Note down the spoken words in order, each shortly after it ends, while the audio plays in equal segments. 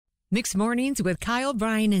Mixed Mornings with Kyle,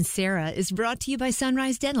 Brian, and Sarah is brought to you by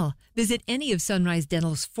Sunrise Dental. Visit any of Sunrise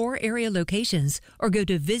Dental's 4 area locations or go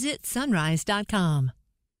to visitsunrise.com.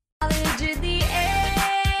 Knowledge in the air.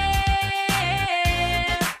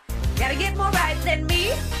 Gotta get more right than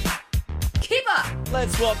me. Keep up.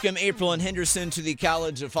 Let's welcome April and Henderson to the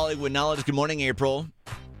College of Hollywood Knowledge. Good morning, April.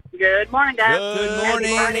 Good morning, guys. Good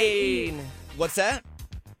morning. Happy What's that?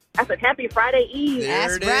 I said happy Friday Eve. There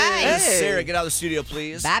That's it right. is. Hey. Sarah, get out of the studio,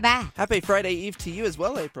 please. Bye-bye. Happy Friday Eve to you as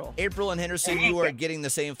well, April. April and Henderson, you are getting the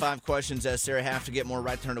same 5 questions as Sarah. Have to get more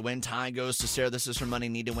right turn to win. Tie goes to Sarah. This is her money.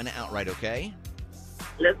 Need to win it outright, okay?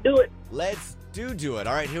 Let's do it. Let's do it.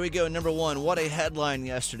 All right, here we go. Number 1, what a headline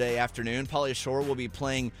yesterday afternoon. Pauly Shore will be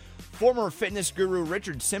playing former fitness guru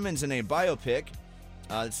Richard Simmons in a biopic.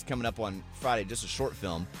 This is coming up on Friday, just a short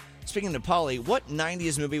film. Speaking of Pauly, what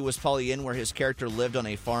 90s movie was Pauly in where his character lived on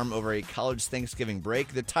a farm over a college Thanksgiving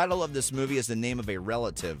break? The title of this movie is the name of a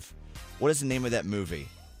relative. What is the name of that movie?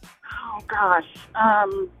 Oh, gosh.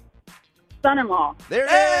 Son-in-law. There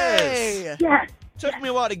it is. Yes. Took me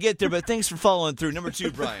a while to get there, but thanks for following through. Number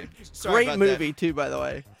 2, Brian. Sorry Great about movie, too, by the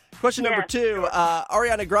way. Question number 2.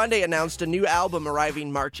 Ariana Grande announced a new album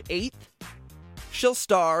arriving March 8th. She'll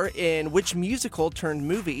star in which musical turned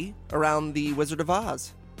movie around The Wizard of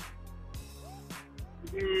Oz?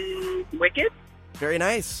 Wicked. Very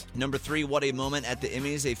nice. Number 3, what a moment at the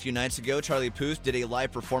Emmys a few nights ago. Charlie Puth did a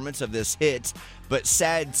live performance of this hit, but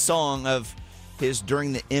sad song of his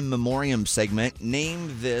during the In Memoriam segment.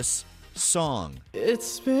 Name this song.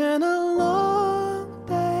 It's been a long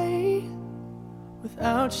day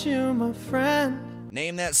without you, my friend.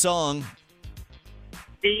 Name that song.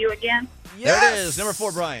 See you again. Yes! There it is. Number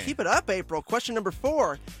 4, Brian. Keep it up, April. Question number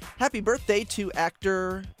 4. Happy birthday to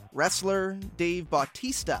actor, wrestler Dave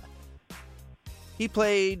Bautista. He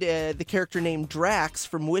played the character named Drax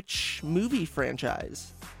from which movie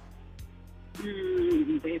franchise?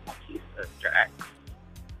 Dave Bautista, Drax.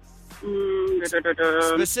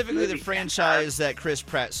 Specifically the Movie franchise that Chris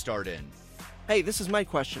Pratt starred in. Hey, this is my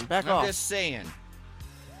question. Back I'm off. just saying.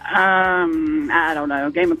 I don't know.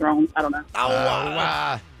 Game of Thrones. I don't know.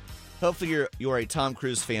 Hopefully you are a Tom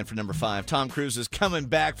Cruise fan for number 5. Tom Cruise is coming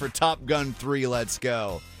back for Top Gun 3. Let's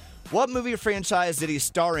go. What movie franchise did he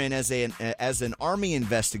star in as an army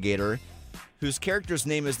investigator whose character's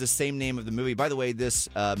name is the same name of the movie? By the way, this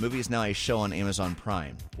movie is now a show on Amazon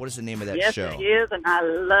Prime. What is the name of that show? Yes, it is, and I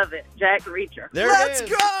love it. Jack Reacher. There Let's it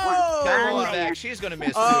is. go! Come on Man. back. She's going to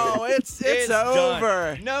miss 2. Oh, it's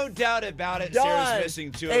over. Done. No doubt about it. Done. Sarah's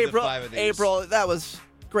missing 2 of the 5 of these. April, that was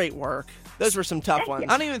great work. Those were some tough ones.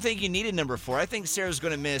 I don't even think you needed number 4. I think Sarah's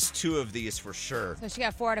going to miss 2 of these for sure. So she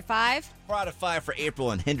got 4 out of 5? 4 out of 5 for April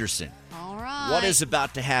and Henderson. All right. What is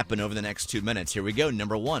about to happen over the next 2 minutes? Here we go.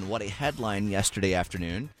 Number 1, what a headline yesterday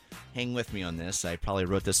afternoon. Hang with me on this. I probably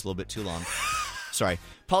wrote this a little bit too long. Sorry.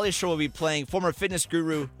 Pauly Shore will be playing former fitness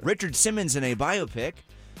guru Richard Simmons in a biopic.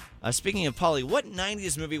 Speaking of Pauly, what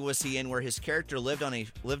 90s movie was he in where his character lived on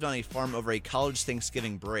a farm over a college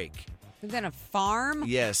Thanksgiving break? Lived on a farm?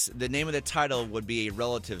 Yes. The name of the title would be a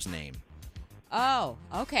relative's name. Oh,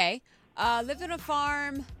 okay. Lived on a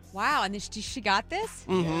farm. Wow, and then she got this?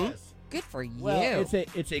 Mm-hmm. Yes. Good for you. Well,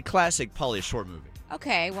 it's a classic Pauly Shore movie.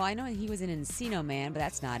 Okay, well, I know he was in Encino Man, but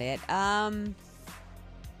that's not it. I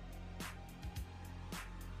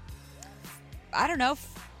don't know.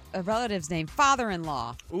 A relative's name.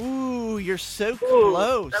 Father-in-law. Ooh, you're so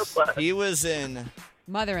close. So close. He was in...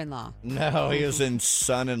 Mother-in-law. No, he was in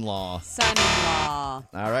Son-in-Law. Son-in-law.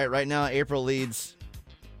 All right, right now April leads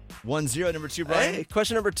 1-0. Number 2, Brian. Hey,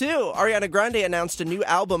 question number 2. Ariana Grande announced a new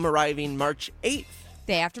album arriving March 8th.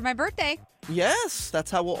 Day after my birthday. Yes,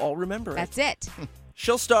 that's how we'll all remember That's it. it.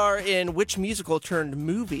 She'll star in which musical turned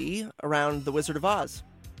movie around The Wizard of Oz?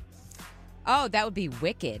 Oh, that would be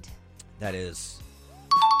Wicked. That is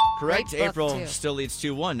correct. Great book, April too. still leads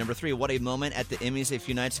 2-1. Number 3, what a moment at the Emmys a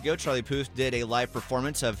few nights ago. Charlie Puth did a live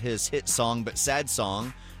performance of his hit song, but sad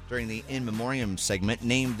song, during the In Memoriam segment.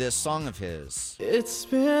 Name this song of his. It's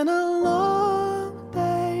been a long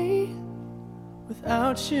day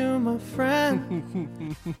without you, my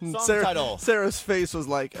friend. Song title. Sarah's face was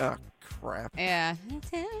like, oh, crap. Yeah.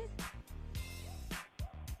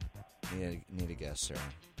 Need a guess, Sarah.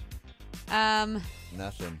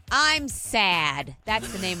 Nothing. I'm Sad.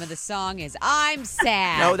 That's the name of the song is I'm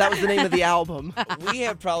Sad. No, that was the name of the album. We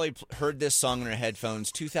have probably heard this song in our headphones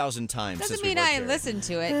 2,000 times. Doesn't since we mean worked I there. listened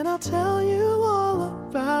to it. And I'll tell you all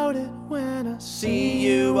about it when I See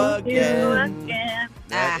you again. Again.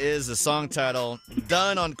 That That is the song title.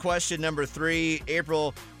 Done on question number 3.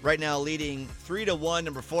 April right now leading 3-1.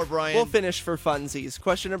 Number 4, Brian. We'll finish for funsies.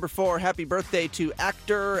 Question number 4. Happy birthday to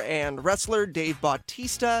actor and wrestler Dave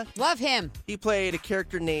Bautista. Love him. He played a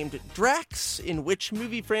character named Drax in which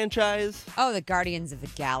movie franchise? Oh, the Guardians of the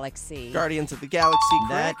Galaxy. Guardians of the Galaxy,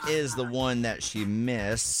 That correct? is the one that she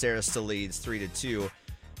missed. Sarah still leads 3-2.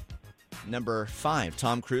 Number 5,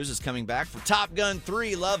 Tom Cruise is coming back for Top Gun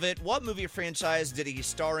 3. Love it. What movie franchise did he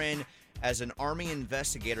star in as an Army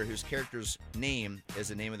investigator whose character's name is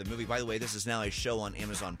the name of the movie? By the way, this is now a show on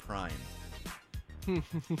Amazon Prime. You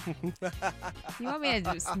want me to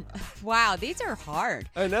do Wow, these are hard.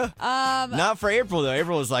 I know. Not for April, though.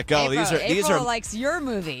 April was like, oh, these April are. likes your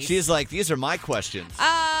movies. She's like, these are my questions.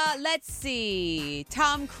 Let's see.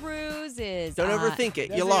 Tom Cruise is. Don't overthink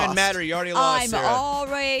it. You Doesn't lost. even matter. You already lost, I'm Sarah.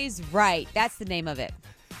 always right. That's the name of it.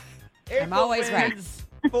 I'm always right.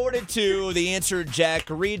 4-2. The answer, Jack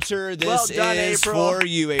Reacher. This Well done, is April. for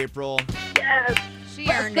you, April. Yes. She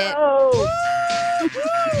earned it. Oh,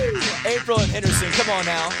 April and Henderson, come on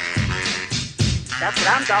now. that's what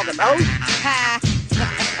I'm talking about. Ha.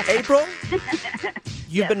 April,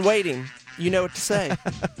 you've been waiting. You know what to say.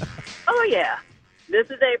 Oh, yeah. This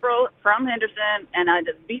is April from Henderson, and I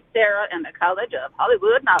just beat Sarah in the College of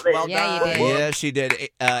Hollywood Knowledge. Well Yeah, you done. did. Yeah, she did.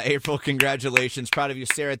 April, congratulations. Proud of you,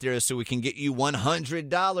 Sarah, there, so we can get you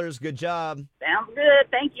 $100. Good job. Sounds good.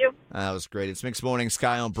 Thank you. That was great. It's Mixed Mornings,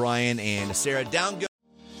 Kyle, Brian, and Sarah. Down go.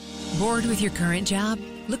 Bored with your current job?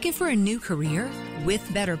 Looking for a new career? With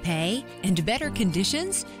better pay and better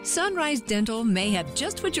conditions? Sunrise Dental may have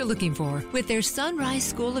just what you're looking for with their Sunrise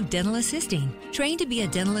School of Dental Assisting. Trained to be a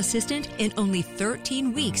dental assistant in only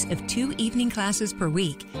 13 weeks of 2 evening classes per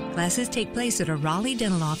week. Classes take place at a Raleigh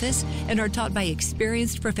dental office and are taught by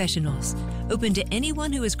experienced professionals. Open to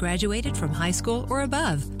anyone who has graduated from high school or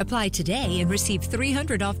above. Apply today and receive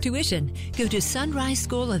 $300 off tuition. Go to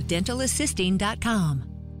sunriseschoolofdentalassisting.com.